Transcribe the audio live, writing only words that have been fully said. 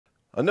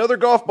Another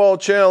golf ball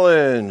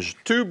challenge.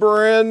 2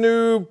 brand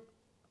new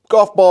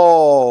golf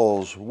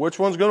balls. Which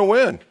one's going to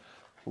win?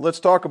 Let's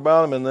talk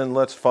about them and then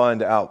let's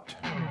find out.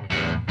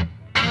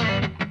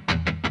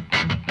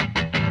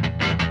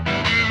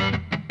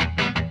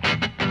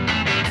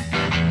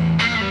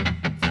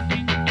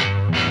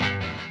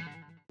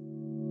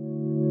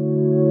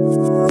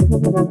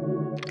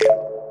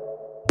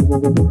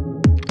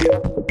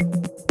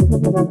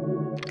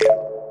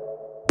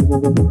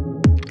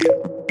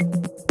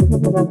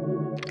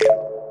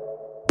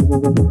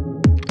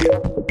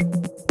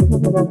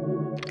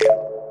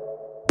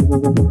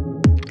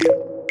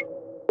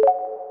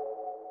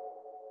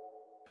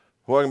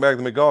 Welcome back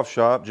to the McGolf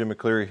Shop. Jim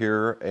McCleary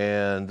here,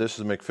 and this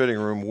is the McFitting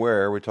Room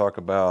where we talk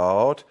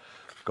about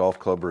golf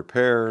club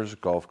repairs,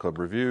 golf club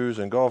reviews,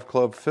 and golf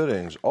club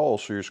fittings, all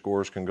so your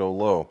scores can go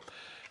low,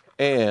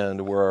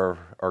 and where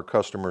our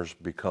customers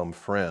become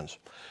friends.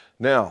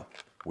 Now,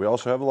 we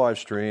also have a live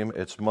stream.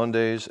 It's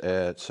Mondays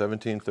at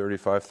 17:30,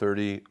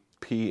 5:30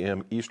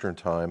 p.m. Eastern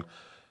Time.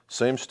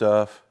 Same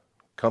stuff.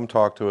 Come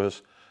talk to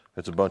us.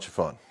 It's a bunch of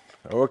fun.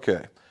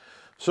 Okay.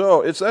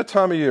 So it's that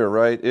time of year,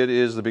 right? It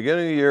is the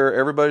beginning of the year.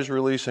 Everybody's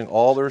releasing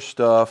all their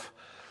stuff.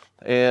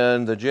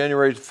 And the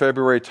January,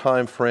 February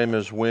time frame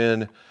is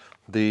when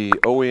the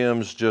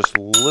OEMs just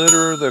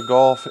litter the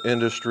golf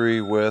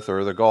industry with,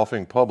 or the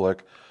golfing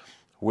public,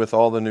 with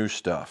all the new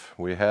stuff.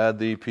 We had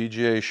the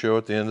PGA show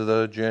at the end of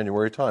the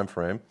January time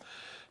frame.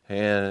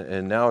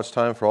 And now it's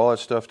time for all that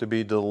stuff to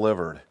be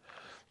delivered.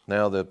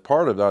 Now, the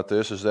part about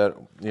this is that,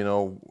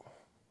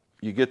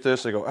 you get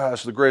this, they go,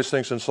 it's the greatest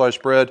thing since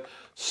sliced bread.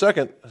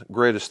 Second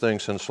greatest thing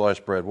since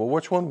sliced bread. Well,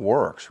 which one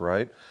works,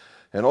 right?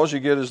 And all you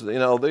get is,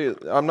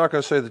 I'm not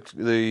going to say that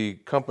the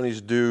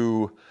companies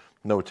do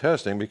no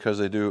testing, because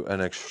they do an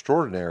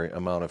extraordinary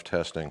amount of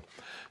testing.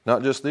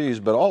 Not just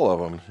these, but all of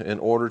them, in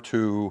order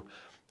to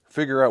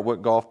figure out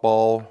what golf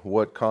ball,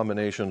 what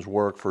combinations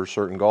work for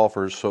certain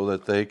golfers so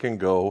that they can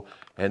go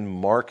and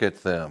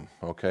market them,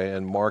 okay,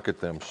 and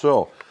market them.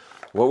 So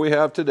what we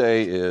have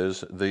today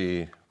is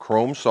the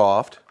Chrome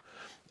Soft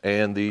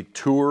and the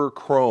Tour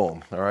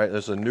Chrome. All right,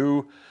 there's a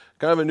new,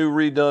 kind of a new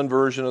redone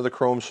version of the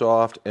Chrome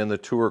Soft and the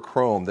Tour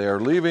Chrome. They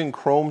are leaving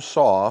Chrome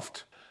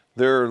Soft.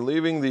 They're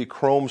leaving the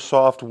Chrome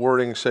Soft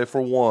wording, say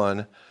for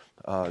one,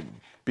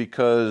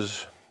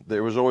 because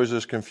there was always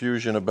this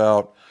confusion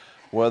about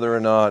whether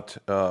or not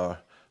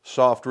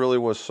soft really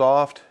was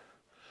soft,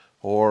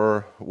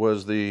 or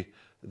was the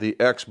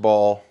X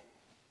ball.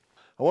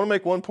 I want to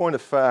make one point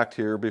of fact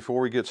here before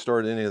we get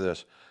started in any of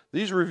this.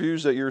 These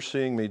reviews that you're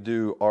seeing me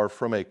do are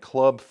from a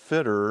club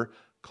fitter,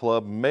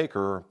 club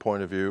maker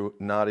point of view,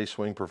 not a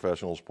swing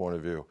professional's point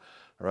of view.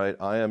 All right?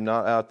 I am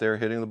not out there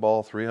hitting the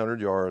ball 300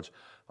 yards.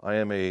 I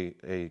am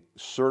a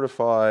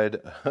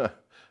certified,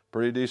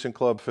 pretty decent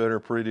club fitter,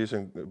 pretty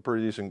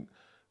decent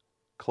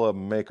club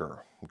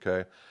maker.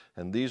 Okay?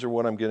 And these are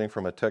what I'm getting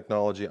from a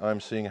technology.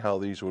 I'm seeing how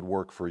these would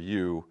work for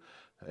you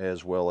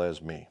as well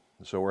as me.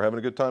 So we're having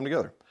a good time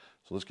together.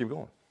 So let's keep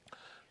going.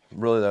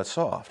 Really that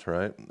soft,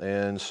 right?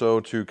 And so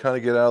to kind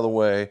of get out of the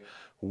way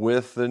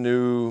with the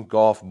new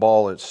golf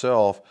ball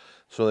itself,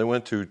 so they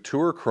went to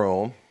Tour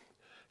Chrome,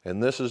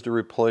 and this is to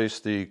replace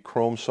the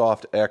Chrome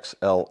Soft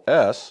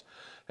XLS,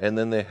 and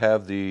then they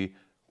have the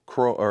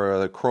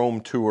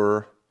Chrome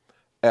Tour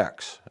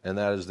X, and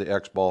that is the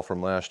X ball from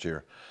last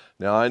year.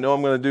 Now I know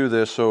I'm going to do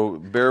this, so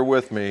bear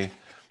with me.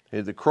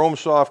 The Chrome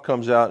Soft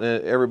comes out,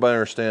 and everybody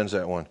understands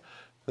that one.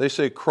 They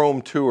say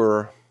Chrome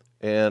Tour,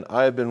 and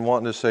I've been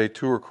wanting to say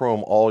Tour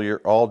Chrome all year,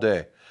 all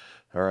day.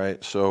 All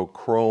right, so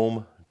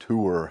Chrome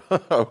Tour.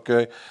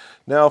 Okay.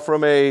 Now,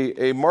 from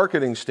a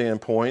marketing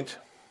standpoint,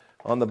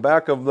 on the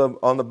back of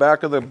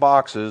the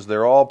boxes,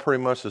 they're all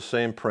pretty much the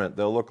same print.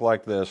 They'll look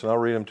like this, and I'll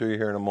read them to you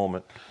here in a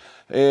moment.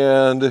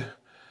 And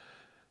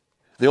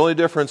the only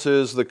difference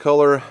is the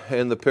color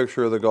and the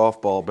picture of the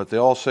golf ball, but they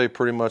all say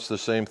pretty much the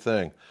same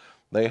thing.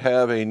 They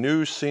have a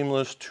new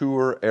seamless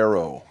Tour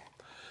arrow,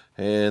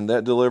 and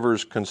that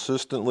delivers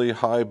consistently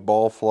high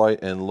ball flight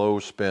and low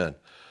spin.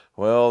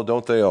 Well,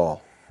 don't they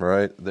all,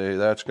 right?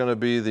 That's going to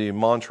be the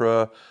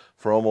mantra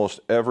for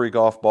almost every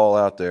golf ball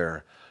out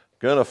there.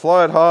 Going to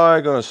fly it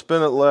high, going to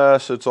spin it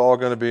less, it's all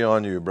going to be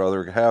on you,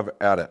 brother. Have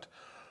at it.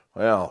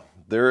 Well,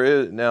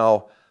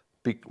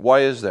 why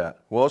is that?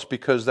 Well, it's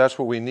because that's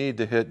what we need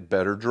to hit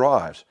better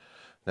drives.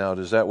 Now,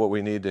 is that what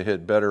we need to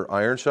hit better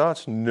iron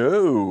shots?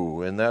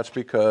 No, and that's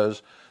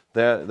because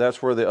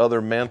that's where the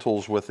other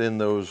mantles within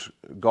those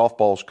golf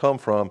balls come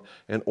from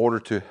in order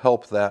to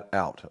help that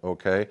out,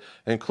 okay?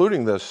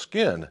 Including the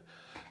skin.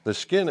 The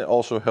skin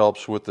also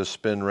helps with the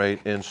spin rate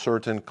in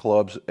certain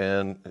clubs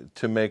and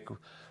to make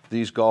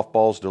these golf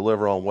balls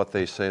deliver on what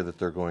they say that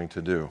they're going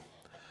to do.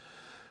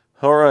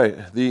 All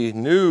right, the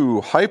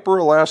new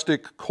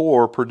hyper-elastic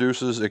core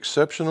produces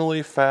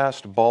exceptionally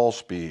fast ball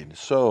speed.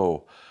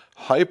 So,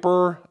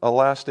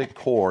 hyper-elastic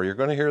core, you're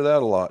going to hear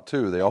that a lot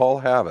too. They all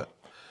have it.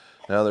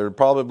 Now, they're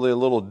probably a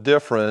little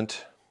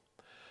different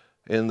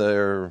in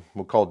their,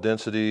 we'll call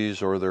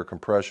densities or their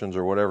compressions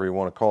or whatever you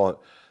want to call it.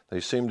 They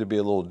seem to be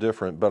a little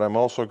different, but I'm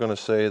also going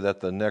to say that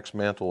the next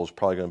mantle is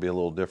probably going to be a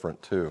little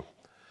different too.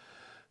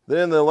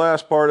 Then the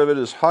last part of it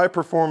is high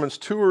performance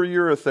tour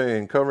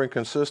urethane, covering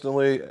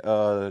consistently,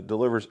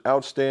 delivers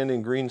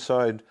outstanding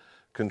greenside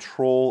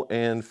control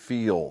and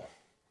feel.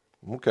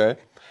 Okay.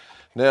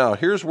 Now,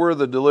 here's where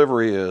the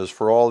delivery is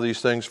for all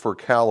these things for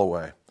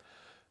Callaway.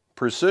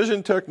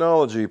 Precision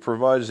technology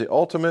provides the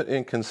ultimate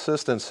in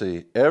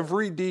consistency.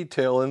 Every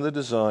detail in the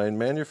design,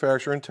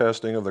 manufacture, and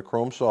testing of the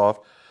Chrome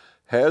Soft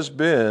has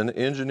been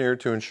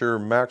engineered to ensure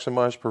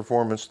maximized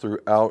performance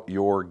throughout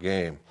your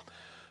game.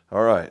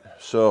 All right,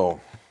 so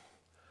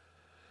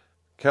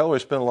Callaway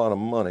spent a lot of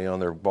money on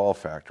their ball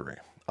factory.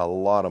 A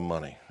lot of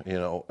money, you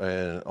know,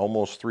 and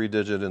almost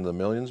 3-digit in the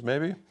millions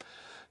maybe.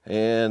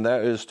 And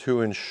that is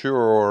to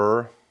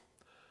ensure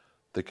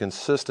the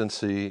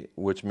consistency,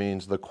 which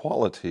means the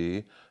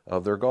quality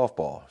of their golf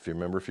ball. If you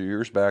remember a few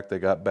years back, they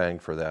got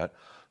banged for that.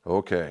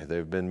 Okay,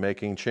 they've been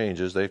making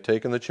changes. They've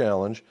taken the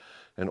challenge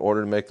in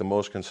order to make the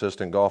most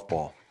consistent golf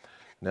ball.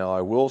 Now,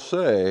 I will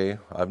say,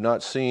 I've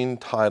not seen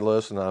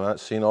Titleist and I've not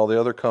seen all the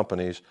other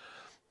companies,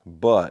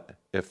 but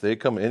if they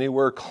come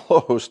anywhere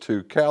close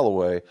to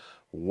Callaway,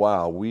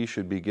 wow, we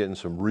should be getting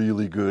some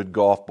really good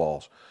golf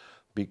balls,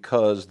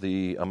 because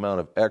the amount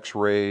of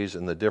x-rays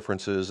and the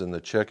differences and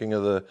the checking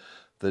of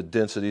the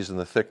densities and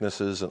the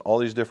thicknesses and all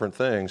these different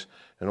things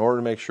in order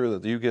to make sure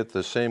that you get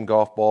the same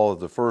golf ball,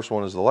 the first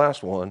one as the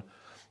last one,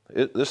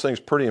 this thing's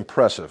pretty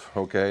impressive,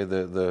 okay?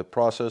 The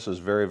process is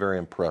very, very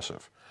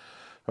impressive.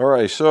 All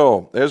right,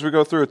 so as we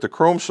go through it, the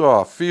Chrome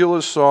Soft, feel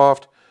is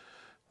soft,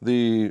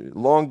 the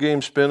long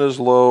game spin is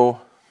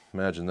low,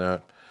 imagine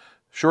that.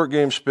 Short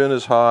game spin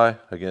is high,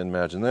 again,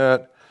 imagine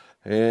that.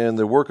 And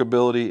the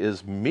workability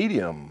is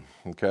medium,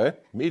 okay,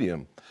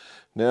 medium.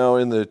 Now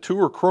in the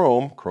Tour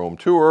Chrome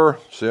Tour,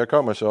 see, I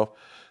caught myself,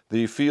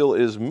 the feel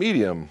is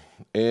medium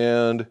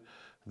and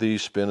the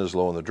spin is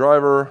low on the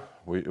driver,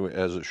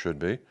 as it should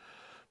be.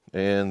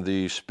 And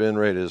the spin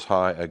rate is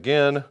high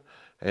again,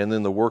 and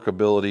then the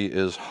workability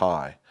is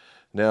high.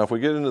 Now if we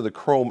get into the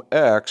Chrome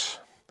X,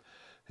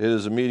 it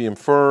is a medium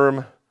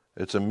firm,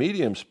 it's a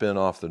medium spin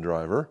off the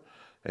driver,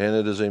 and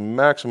it is a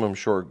maximum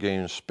short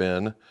game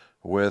spin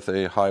with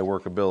a high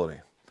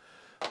workability.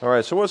 All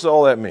right, so what's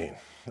all that mean?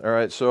 All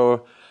right,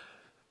 so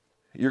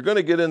you're going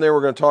to get in there,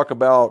 we're going to talk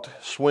about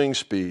swing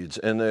speeds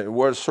and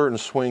what certain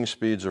swing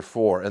speeds are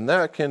for, and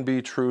that can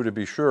be true to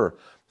be sure.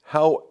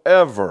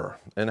 However,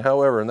 and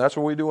that's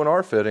what we do in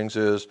our fittings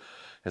is,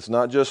 it's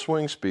not just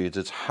swing speeds,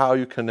 it's how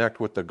you connect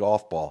with the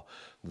golf ball.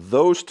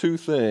 Those two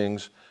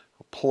things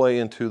play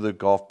into the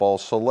golf ball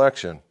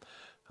selection.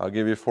 I'll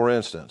give you for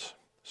instance.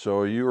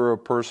 So you were a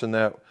person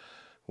that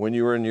when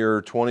you were in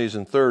your 20s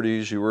and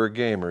 30s, you were a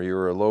gamer. You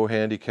were a low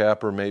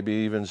handicapper, maybe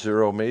even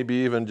zero, maybe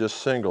even just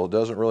single. It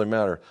doesn't really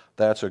matter.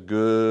 That's a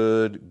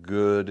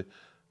good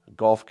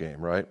golf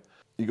game, right?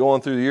 You go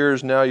on through the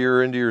years, now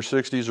you're into your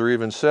 60s or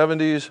even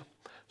 70s.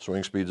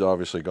 Swing speed's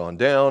obviously gone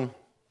down,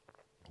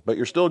 but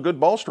you're still a good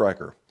ball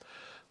striker.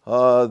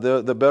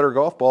 The better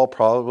golf ball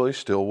probably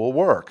still will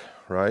work,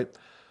 right?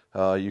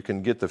 You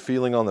can get the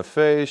feeling on the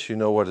face, you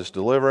know what it's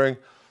delivering.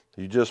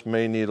 You just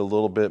may need a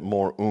little bit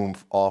more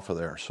oomph off of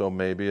there. So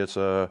maybe it's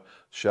a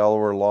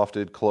shallower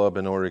lofted club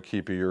in order to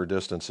keep your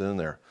distance in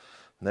there.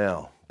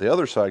 Now, the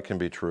other side can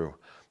be true.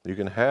 You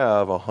can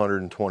have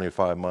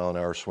 125 mile an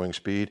hour swing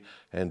speed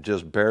and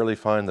just barely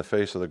find the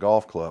face of the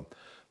golf club.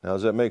 Now,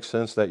 does that make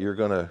sense that you're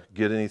going to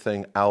get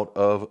anything out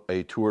of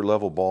a tour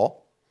level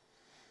ball?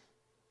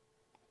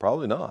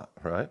 Probably not,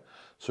 right?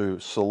 So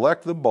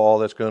select the ball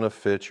that's going to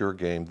fit your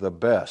game the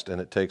best, and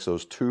it takes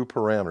those two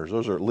parameters.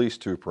 Those are at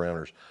least two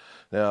parameters.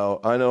 Now,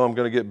 I know I'm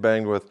going to get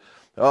banged with,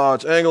 oh,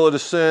 it's angle of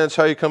descent,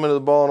 how you come into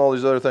the ball, and all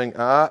these other things.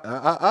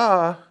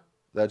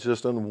 That's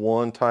just on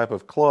one type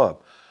of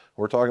club.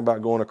 We're talking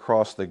about going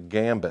across the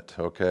gambit,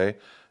 okay?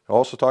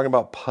 Also talking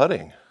about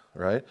putting,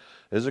 right?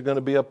 Is it going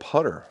to be a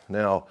putter?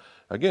 Now,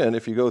 again,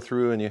 if you go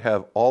through and you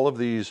have all of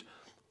these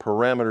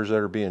parameters that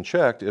are being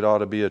checked, it ought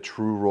to be a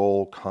true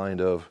roll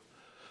kind of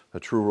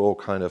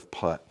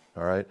putt,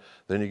 all right?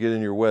 Then you get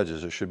in your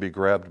wedges. It should be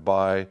grabbed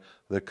by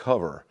the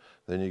cover.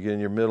 Then you get in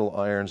your middle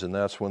irons, and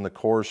that's when the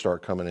cores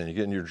start coming in. You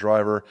get in your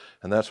driver,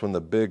 and that's when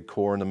the big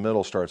core in the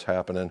middle starts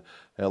happening,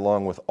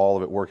 along with all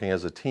of it working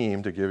as a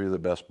team to give you the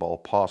best ball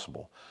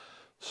possible.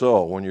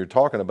 So when you're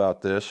talking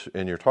about this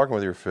and you're talking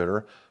with your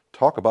fitter,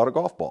 talk about a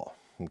golf ball,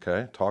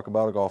 okay? Talk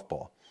about a golf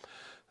ball.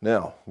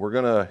 Now, we're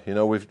going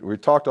to,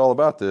 we've talked all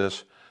about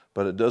this,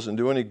 but it doesn't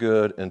do any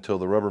good until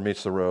the rubber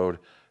meets the road.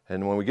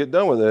 And when we get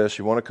done with this,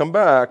 you want to come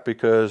back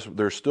because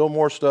there's still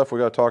more stuff we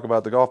got to talk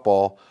about the golf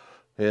ball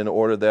in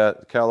order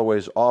that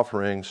Callaway's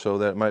offering, so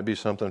that might be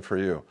something for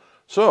you.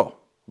 So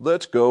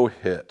let's go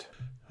hit.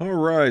 All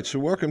right, so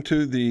welcome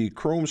to the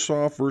Chrome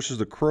Soft versus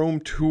the Chrome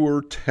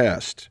Tour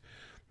test.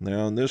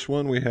 Now in this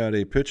one we had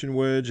a pitch and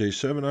wedge, a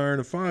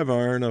 7-iron, a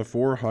 5-iron, a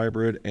 4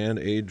 hybrid, and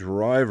a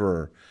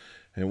driver.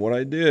 And what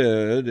I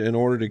did in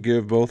order to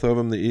give both of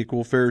them the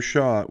equal fair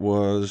shot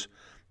was,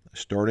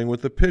 starting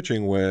with the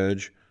pitching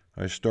wedge,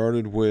 I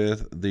started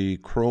with the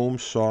Chrome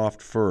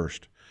Soft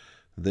first.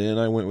 Then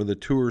I went with the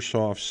Tour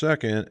Soft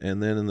second,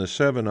 and then in the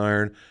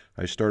 7-iron,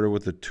 I started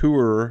with the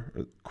Tour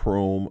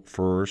Chrome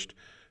first,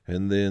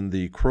 and then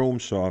the Chrome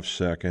Soft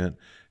second,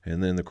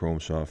 and then the Chrome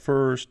Soft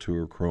first,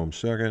 Tour Chrome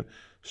second,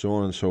 so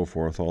on and so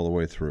forth all the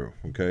way through.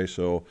 Okay,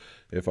 so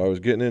if I was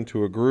getting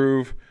into a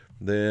groove,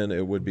 then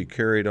it would be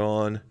carried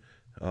on.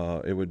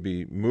 It would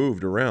be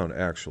moved around,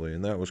 actually,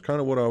 and that was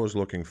kind of what I was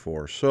looking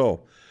for.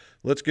 So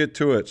let's get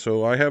to it.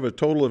 So I have a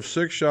total of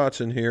 6 shots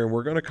in here, and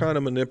we're going to kind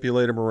of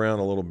manipulate them around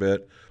a little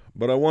bit.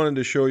 But I wanted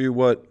to show you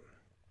what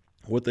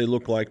they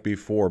look like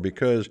before,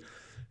 because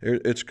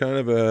it's kind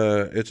of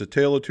it's a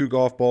tale of two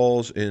golf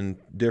balls in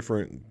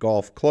different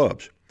golf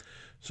clubs.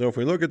 So if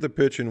we look at the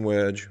pitch and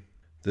wedge,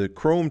 the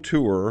Chrome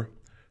Tour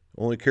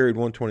only carried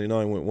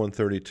 129, went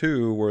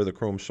 132, where the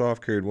Chrome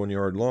Soft carried 1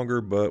 yard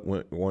longer but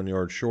went 1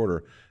 yard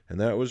shorter. And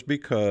that was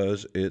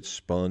because it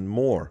spun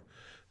more.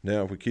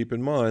 Now, if we keep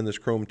in mind, this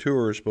Chrome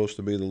Tour is supposed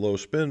to be the low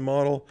spin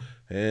model,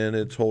 and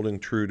it's holding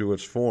true to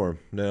its form.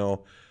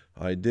 Now,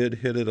 I did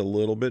hit it a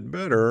little bit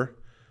better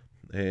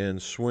and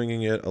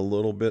swinging it a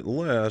little bit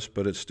less,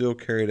 but it still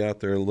carried out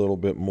there a little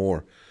bit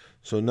more.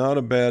 So not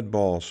a bad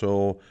ball.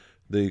 So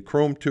the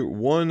Chrome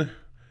Tour,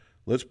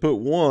 let's put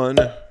 1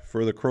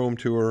 for the Chrome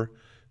Tour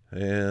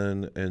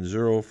and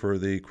 0 for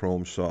the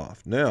Chrome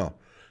Soft. Now,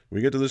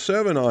 we get to the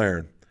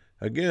 7-iron.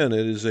 Again,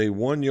 it is a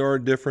 1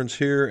 yard difference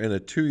here and a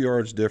 2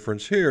 yards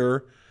difference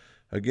here.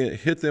 Again,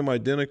 hit them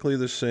identically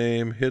the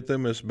same, hit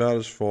them about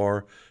as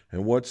far,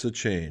 and what's the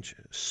change?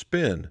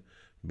 Spin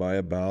by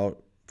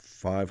about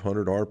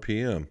 500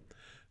 RPM.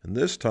 And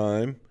this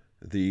time,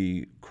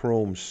 the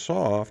Chrome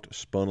Soft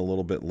spun a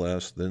little bit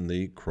less than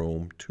the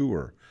Chrome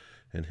Tour.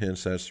 And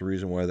hence, that's the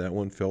reason why that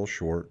one fell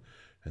short,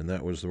 and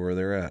that was where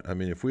they're at. I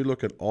mean, if we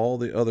look at all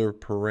the other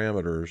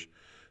parameters,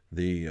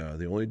 the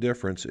only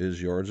difference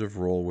is yards of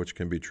roll, which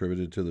can be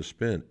attributed to the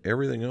spin.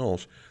 Everything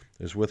else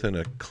is within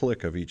a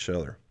click of each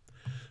other.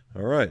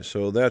 All right,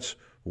 so that's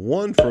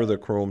 1 for the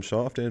Chrome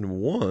Soft and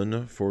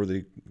 1 for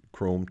the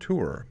Chrome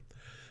Tour.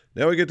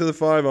 Now we get to the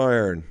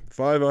 5-iron.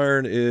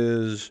 5-iron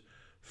is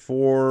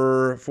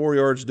 4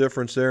 yards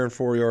difference there and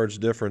 4 yards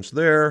difference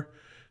there.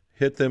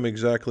 Hit them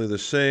exactly the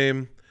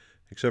same,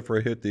 except for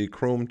I hit the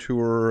Chrome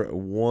Tour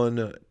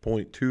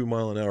 1.2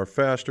 mile an hour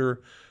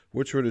faster,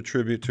 which would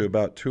attribute to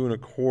about 2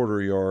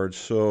 1/4 yards.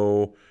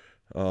 So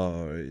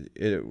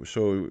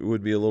it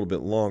would be a little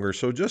bit longer.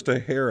 So just a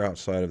hair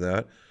outside of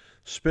that.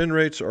 Spin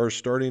rates are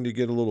starting to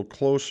get a little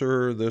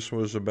closer. This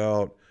was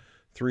about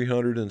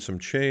 300 and some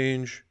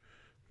change.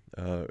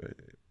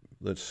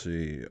 Let's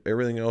see.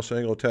 Everything else,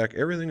 angle attack,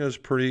 everything is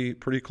pretty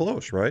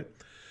close, right?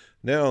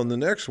 Now in the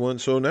next one,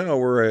 so now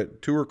we're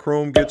at Tour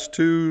Chrome gets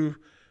 2,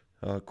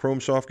 Chrome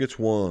Soft gets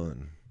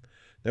 1.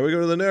 Now we go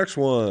to the next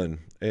one,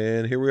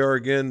 and here we are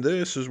again.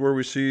 This is where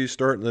we see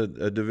starting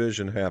a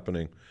division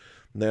happening.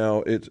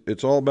 Now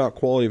it's all about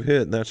quality of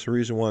hit, and that's the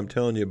reason why I'm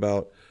telling you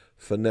about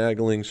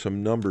finagling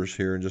some numbers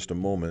here in just a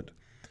moment.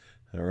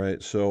 All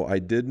right, so I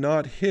did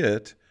not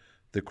hit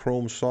the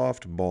Chrome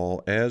Soft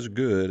ball as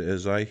good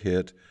as I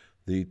hit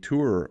the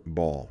Tour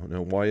ball.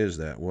 Now, why is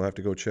that? We'll have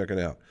to go check it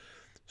out.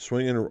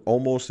 Swinging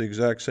almost the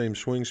exact same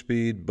swing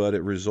speed, but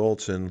it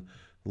results in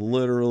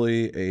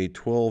literally a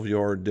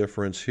 12-yard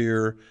difference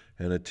here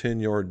and a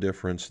 10-yard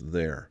difference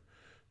there.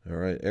 All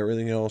right,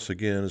 everything else,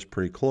 again, is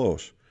pretty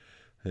close.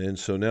 And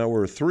so now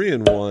we're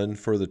 3-1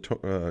 for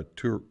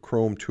the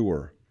Chrome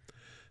Tour.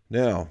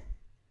 Now,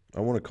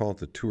 I want to call it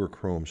the Tour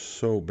Chrome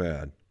so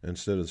bad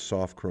instead of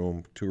Soft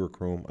Chrome, Tour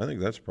Chrome. I think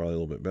that's probably a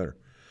little bit better.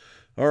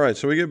 All right,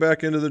 so we get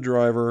back into the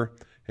driver,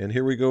 and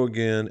here we go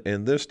again.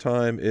 And this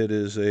time it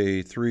is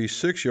a 3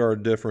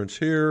 6-yard difference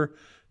here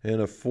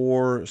and a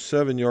 4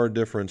 7-yard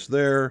difference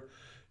there.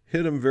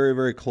 Hit them very,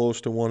 very close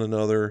to one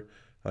another.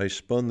 I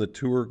spun the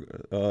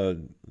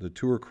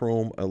Tour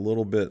Chrome a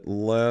little bit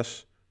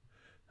less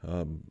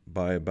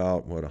by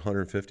about,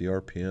 150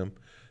 RPM.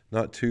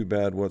 Not too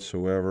bad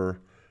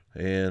whatsoever,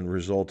 and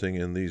resulting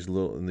in these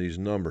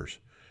numbers.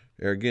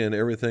 Again,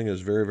 everything is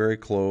very, very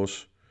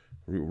close.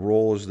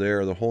 Roll is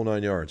there, the whole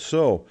 9 yards.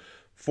 So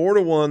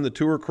 4-1, the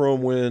Tour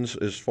Chrome wins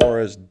as far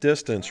as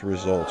distance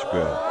results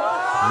go.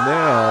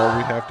 Now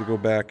we have to go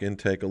back and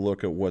take a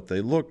look at what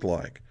they looked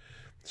like.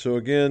 So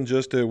again,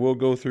 we'll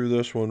go through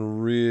this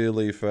one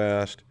really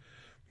fast.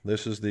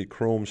 This is the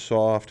Chrome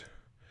Soft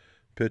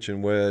pitch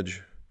and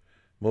wedge.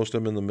 Most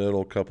of them in the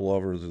middle, a couple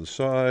of them to the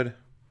side.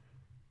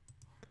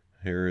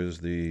 Here is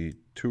the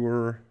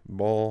Tour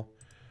ball.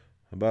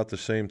 About the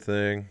same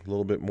thing, a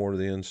little bit more to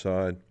the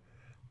inside.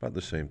 About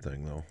the same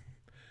thing though.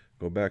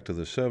 Go back to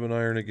the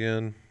 7-iron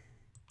again.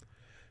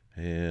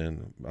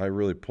 And I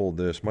really pulled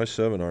this. My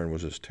 7-iron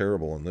was just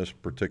terrible on this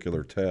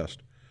particular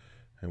test.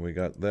 And we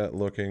got that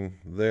looking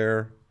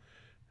there.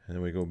 And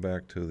then we go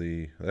back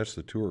to that's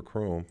the Tour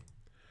Chrome.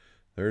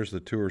 There's the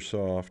Tour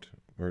Soft,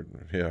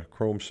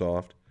 Chrome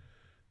Soft.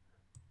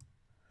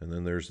 And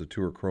then there's the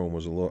Tour Chrome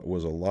was a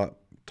lot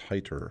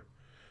tighter.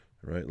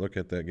 Right? Look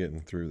at that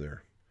getting through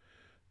there.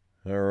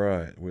 All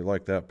right, we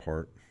like that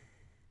part.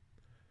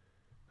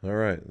 All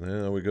right,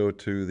 now we go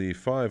to the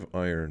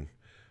 5-iron.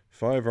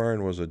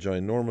 5-iron was a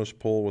ginormous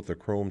pull with the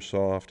Chrome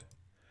Soft.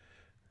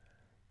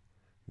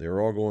 They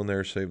were all going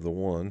there save the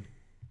one.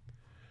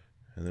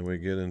 And then we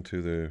get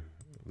into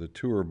the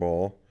tour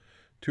ball.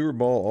 Tour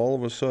ball, all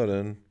of a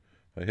sudden,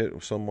 I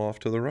hit some off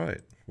to the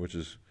right, which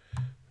is,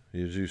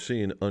 as you've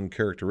seen,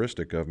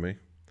 uncharacteristic of me.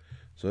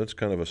 So that's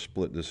kind of a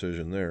split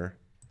decision there.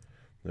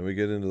 Then we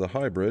get into the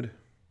hybrid.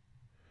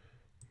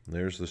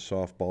 There's the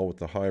softball with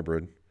the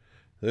hybrid.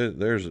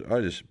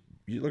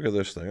 You look at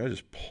this thing. I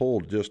just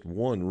pulled just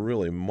one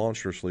really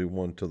monstrously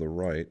one to the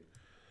right,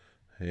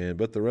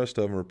 but the rest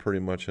of them are pretty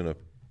much in a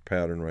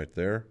pattern right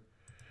there.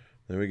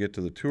 Then we get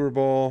to the tour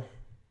ball,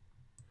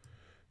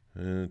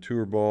 and the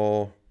tour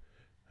ball,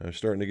 I'm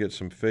starting to get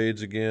some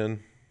fades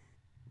again.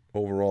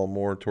 Overall,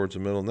 more towards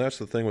the middle, and that's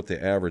the thing with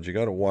the average. You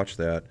got to watch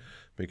that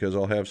because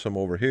I'll have some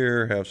over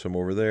here, have some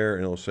over there,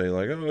 and it'll say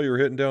like, "Oh, you're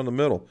hitting down the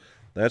middle."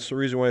 That's the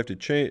reason why I have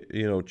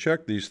to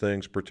check these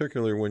things,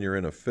 particularly when you're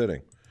in a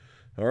fitting.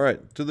 All right,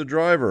 to the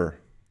driver.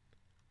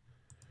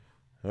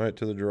 All right,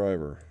 to the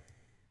driver.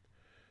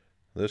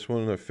 This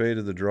one, I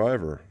faded the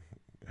driver.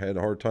 Had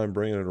a hard time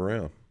bringing it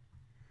around.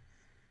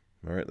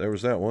 All right, there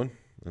was that one.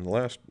 And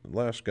the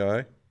last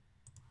guy.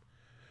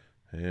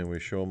 And we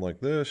show them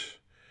like this.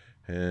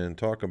 And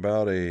talk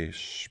about a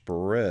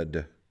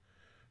spread.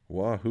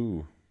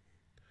 Wahoo.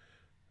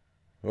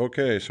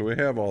 Okay, so we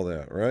have all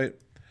that, right?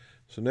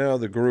 So now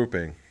the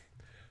grouping.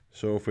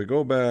 So if we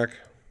go back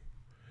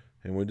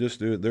and we just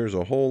do it, there's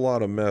a whole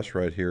lot of mess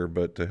right here,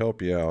 but to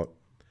help you out.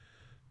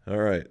 All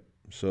right,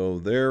 so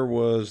there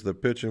was the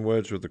pitch and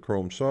wedge with the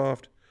Chrome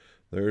Soft.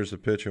 There's the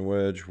pitch and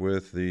wedge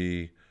with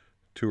the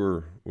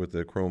Tour, with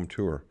the Chrome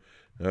Tour.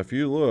 Now if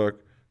you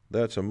look,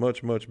 that's a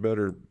much, much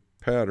better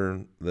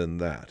pattern than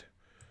that.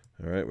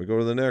 All right, we go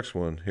to the next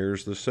one.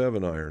 Here's the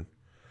 7-iron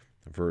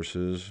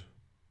versus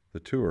the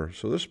Tour.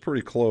 So this is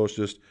pretty close,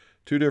 just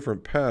two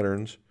different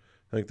patterns.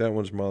 I think that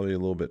one's probably a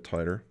little bit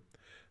tighter.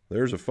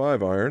 There's a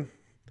 5-iron,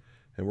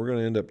 and we're going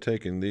to end up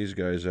taking these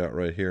guys out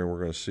right here, and we're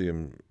going to see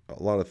them,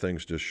 a lot of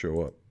things just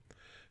show up.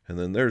 And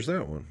then there's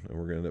that one, and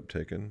we're going to end up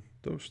taking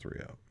those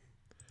three out.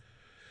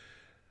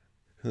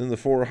 And then the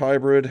 4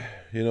 hybrid,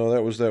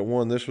 that was that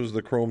one. This was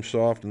the Chrome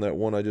Soft, and that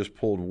one I just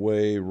pulled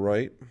way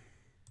right.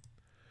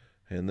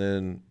 And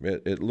then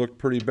it looked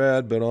pretty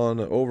bad, but on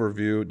the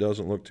overview, it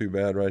doesn't look too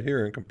bad right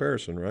here in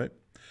comparison, right?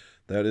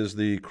 That is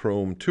the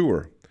Chrome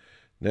Tour.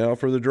 Now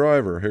for the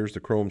driver, here's the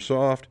Chrome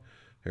Soft.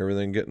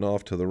 Everything getting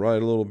off to the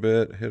right a little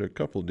bit. Hit a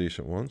couple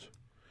decent ones.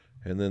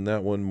 And then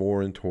that one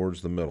more in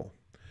towards the middle.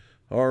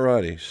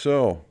 Alrighty,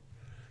 so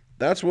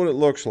that's what it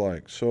looks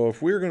like. So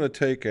if we're going to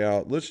take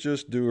out, let's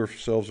just do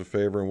ourselves a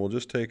favor and we'll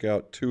just take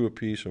out 2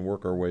 apiece and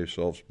work our way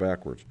ourselves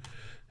backwards.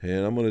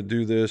 And I'm going to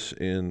do this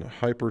in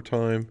hyper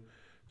time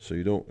so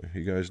you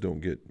guys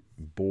don't get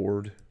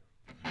bored.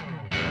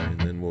 And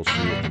then we'll see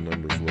what the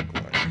numbers look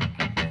like.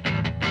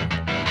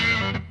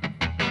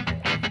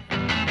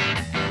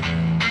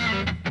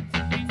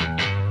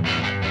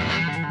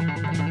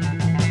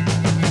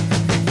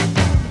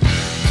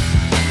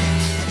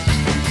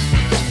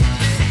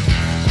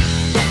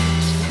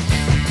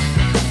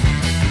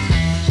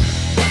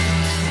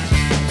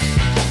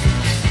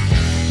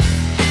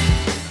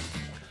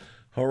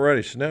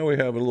 Alrighty, so now we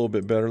have it a little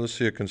bit better. Let's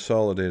see it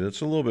consolidated.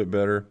 It's a little bit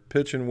better.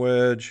 Pitch and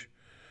wedge,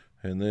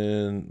 and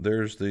then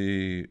there's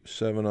the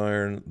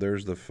 7-iron,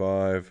 there's the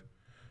 5.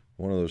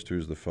 One of those two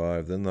is the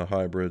 5, then the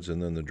hybrids,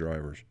 and then the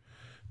drivers.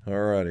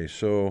 Alrighty,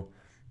 so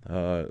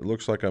it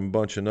looks like I'm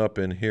bunching up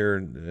in here,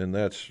 and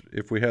that's,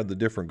 if we had the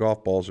different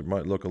golf balls, it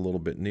might look a little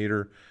bit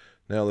neater.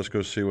 Now let's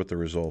go see what the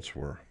results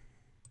were.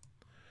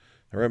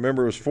 All right,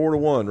 remember it was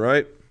 4-1,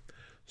 right?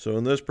 So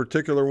in this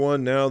particular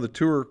one, now the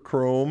Tour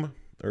Chrome,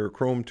 or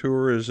Chrome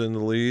Tour, is in the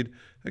lead.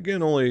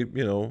 Again, only,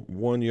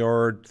 1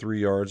 yard,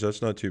 3 yards.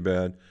 That's not too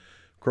bad.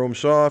 Chrome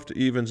Soft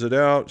evens it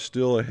out,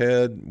 still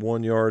ahead,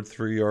 1 yard,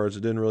 3 yards.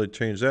 It didn't really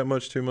change that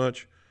much too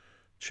much.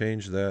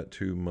 Changed that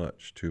too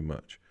much.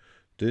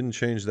 Didn't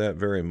change that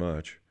very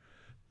much.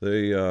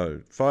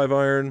 The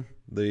 5-iron,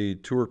 the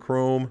Tour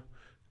Chrome,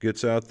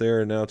 gets out there,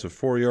 and now it's a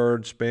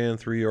 4-yard span,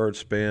 3-yard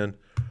span.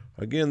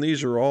 Again,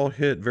 these are all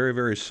hit very,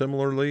 very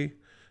similarly,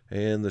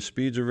 and the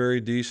speeds are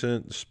very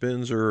decent. The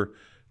spins are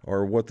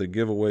what the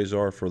giveaways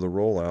are for the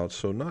rollouts,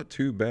 so not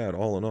too bad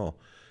all in all.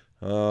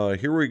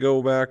 Here we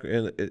go back,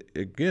 and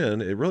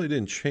again, it really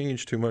didn't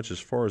change too much as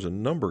far as a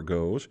number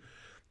goes.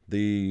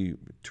 The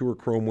Tour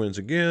Chrome wins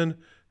again,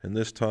 and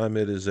this time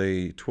it is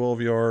a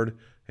 12-yard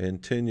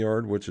and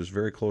 10-yard, which is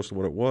very close to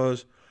what it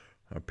was.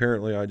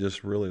 Apparently, I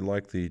just really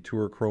like the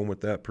Tour Chrome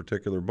with that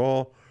particular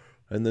ball.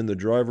 And then the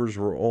drivers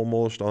were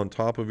almost on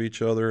top of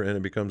each other, and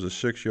it becomes a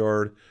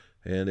 6-yard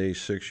and a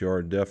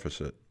 6-yard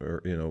deficit,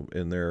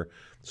 in there.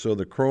 So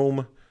the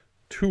Chrome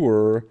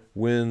Tour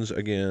wins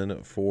again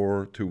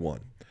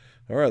 4-1.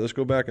 All right, let's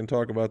go back and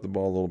talk about the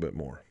ball a little bit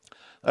more.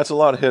 That's a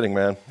lot of hitting,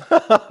 man.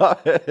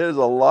 It is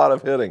a lot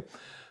of hitting. It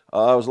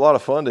was a lot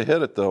of fun to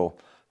hit it, though.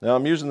 Now,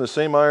 I'm using the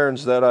same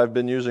irons that I've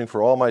been using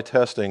for all my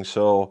testing,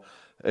 so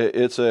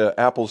it's a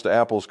apples to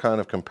apples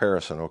kind of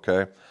comparison,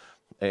 okay?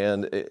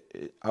 And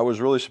I was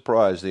really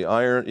surprised. The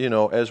iron, you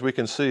know, as we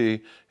can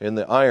see in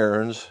the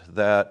irons,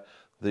 that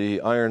the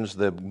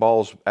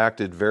balls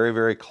acted very,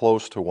 very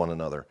close to one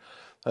another,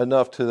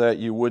 enough to that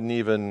you wouldn't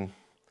even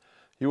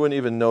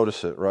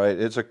notice it, right?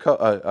 It's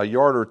a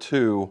yard or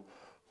two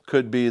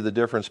could be the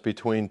difference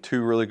between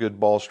two really good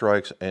ball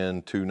strikes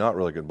and two not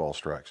really good ball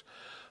strikes.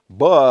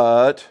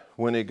 But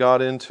when it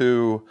got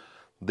into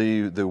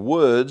the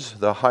woods,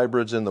 the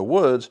hybrids in the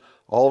woods,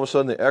 all of a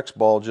sudden the X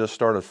ball just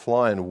started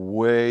flying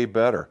way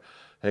better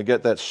and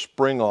get that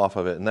spring off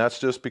of it. And that's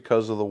just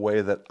because of the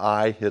way that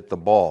I hit the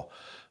ball.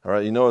 All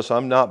right, you notice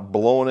I'm not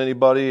blowing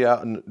anybody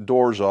out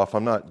doors off.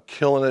 I'm not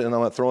killing it and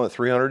I'm not throwing it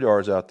 300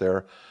 yards out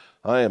there.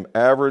 I am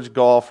average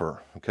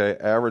golfer, okay,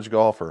 average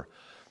golfer.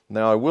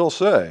 Now I will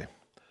say,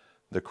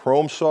 the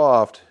Chrome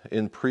Soft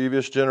in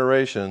previous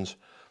generations,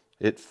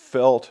 it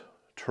felt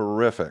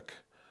terrific.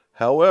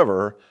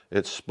 However,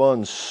 it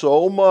spun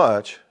so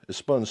much,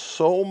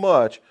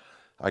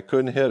 I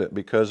couldn't hit it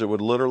because it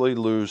would literally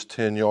lose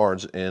 10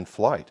 yards in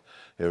flight.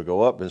 It would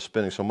go up and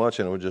spinning so much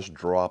and it would just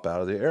drop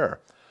out of the air.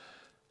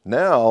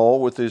 Now,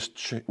 with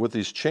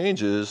these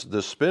changes,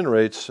 the spin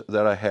rates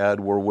that I had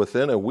were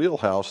within a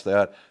wheelhouse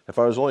that if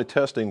I was only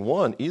testing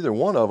either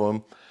one of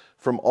them,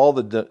 from all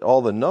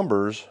the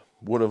numbers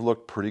would have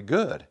looked pretty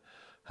good.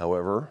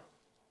 However,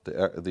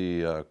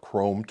 the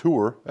Chrome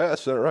Tour,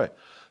 that's right,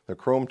 the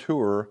Chrome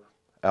Tour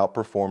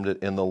outperformed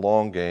it in the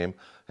long game,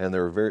 and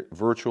they're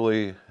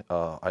virtually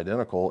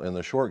identical in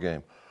the short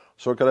game.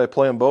 So could I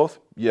play them both?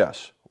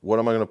 Yes. What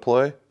am I going to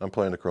play? I'm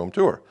playing the Chrome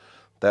Tour.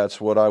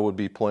 That's what I would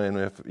be playing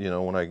if, you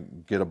know, when I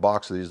get a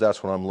box of these,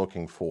 that's what I'm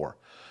looking for.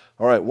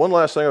 All right, one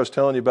last thing I was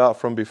telling you about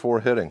from before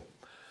hitting.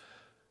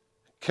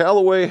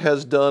 Callaway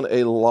has done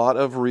a lot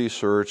of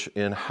research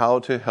in how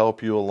to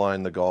help you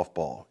align the golf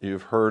ball.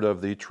 You've heard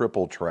of the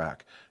triple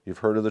track. You've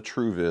heard of the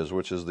TrueViz,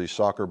 which is the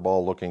soccer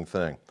ball looking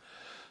thing.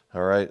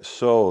 All right,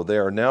 so they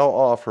are now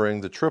offering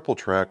the triple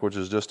track, which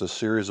is just a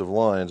series of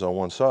lines on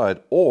one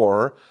side,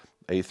 or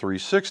a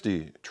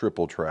 360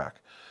 triple track.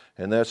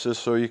 And that's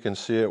just so you can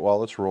see it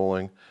while it's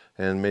rolling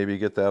and maybe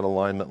get that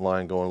alignment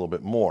line going a little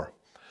bit more.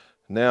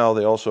 Now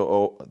they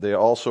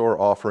also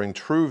are offering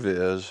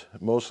TrueViz,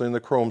 mostly in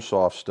the Chrome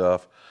Soft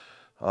stuff.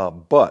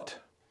 But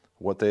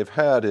what they've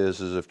had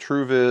is if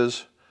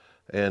TrueViz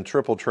and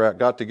Triple Track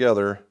got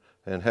together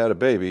and had a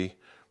baby,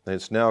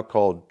 it's now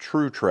called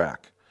True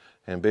Track.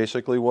 And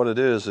basically what it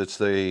is, it's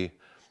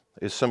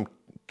some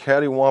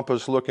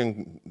cattywampus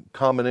looking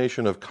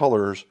combination of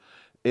colors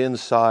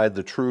inside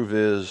the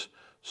TrueViz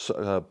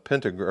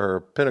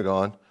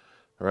pentagon,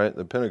 right?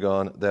 The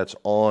pentagon that's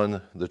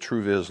on the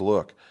TrueViz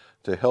look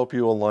to help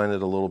you align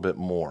it a little bit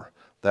more.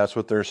 That's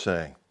what they're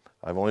saying.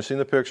 I've only seen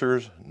the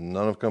pictures,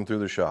 none have come through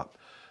the shop.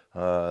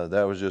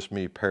 That was just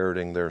me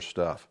parroting their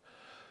stuff.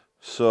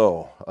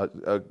 So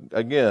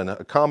again,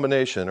 a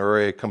combination or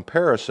a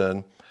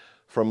comparison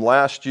from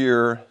last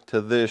year to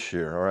this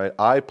year. All right,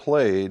 I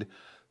played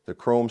the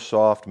Chrome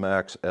Soft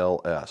Max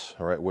LS,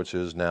 all right, which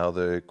is now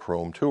the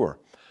Chrome Tour.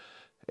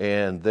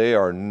 And they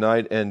are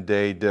night and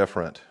day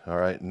different, all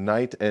right?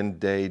 Night and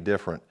day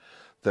different.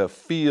 The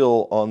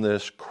feel on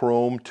this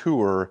Chrome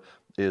Tour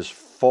is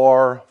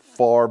far,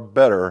 far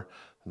better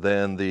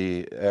than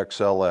the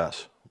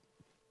XLS,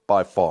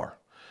 by far,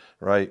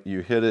 right?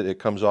 You hit it, it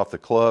comes off the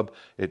club,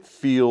 it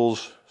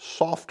feels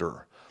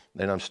softer,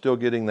 and I'm still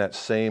getting that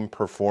same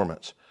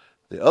performance.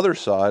 On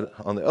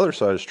the other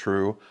side is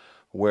true,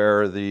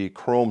 where the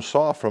Chrome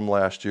Soft from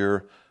last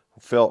year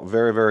felt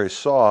very, very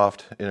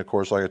soft, and of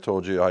course, like I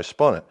told you, I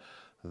spun it.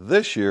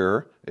 This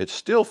year, it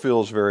still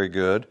feels very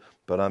good,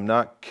 but I'm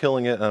not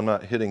killing it, and I'm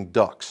not hitting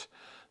ducks.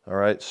 All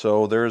right,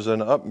 so there's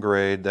an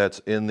upgrade that's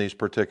in these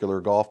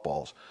particular golf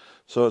balls.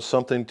 So it's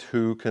something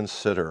to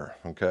consider,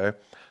 okay?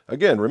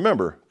 Again,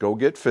 remember, go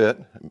get fit,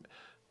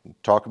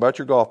 talk about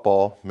your golf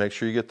ball, make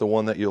sure you get the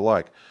one that you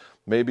like.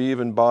 Maybe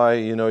even buy,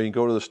 you can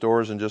go to the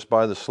stores and just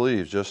buy the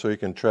sleeves just so you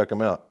can check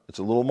them out. It's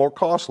a little more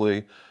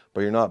costly,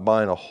 but you're not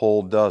buying a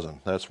whole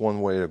dozen. That's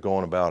one way of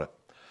going about it.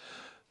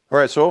 All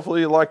right, so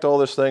hopefully you liked all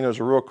this thing. It was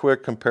a real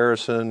quick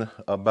comparison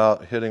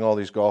about hitting all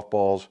these golf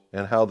balls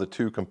and how the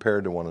two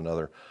compared to one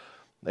another.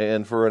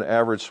 And for an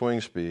average swing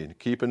speed,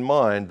 keep in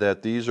mind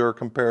that these are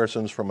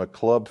comparisons from a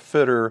club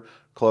fitter,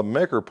 club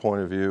maker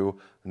point of view,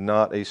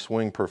 not a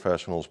swing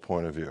professional's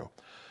point of view.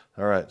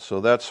 All right,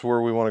 so that's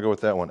where we want to go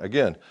with that one.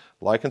 Again,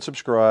 like and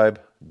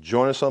subscribe.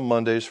 Join us on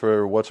Mondays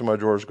for What's in My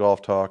Drawers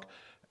Golf Talk.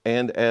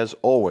 And as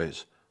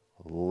always,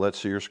 let's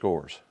see your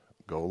scores.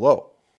 Go low.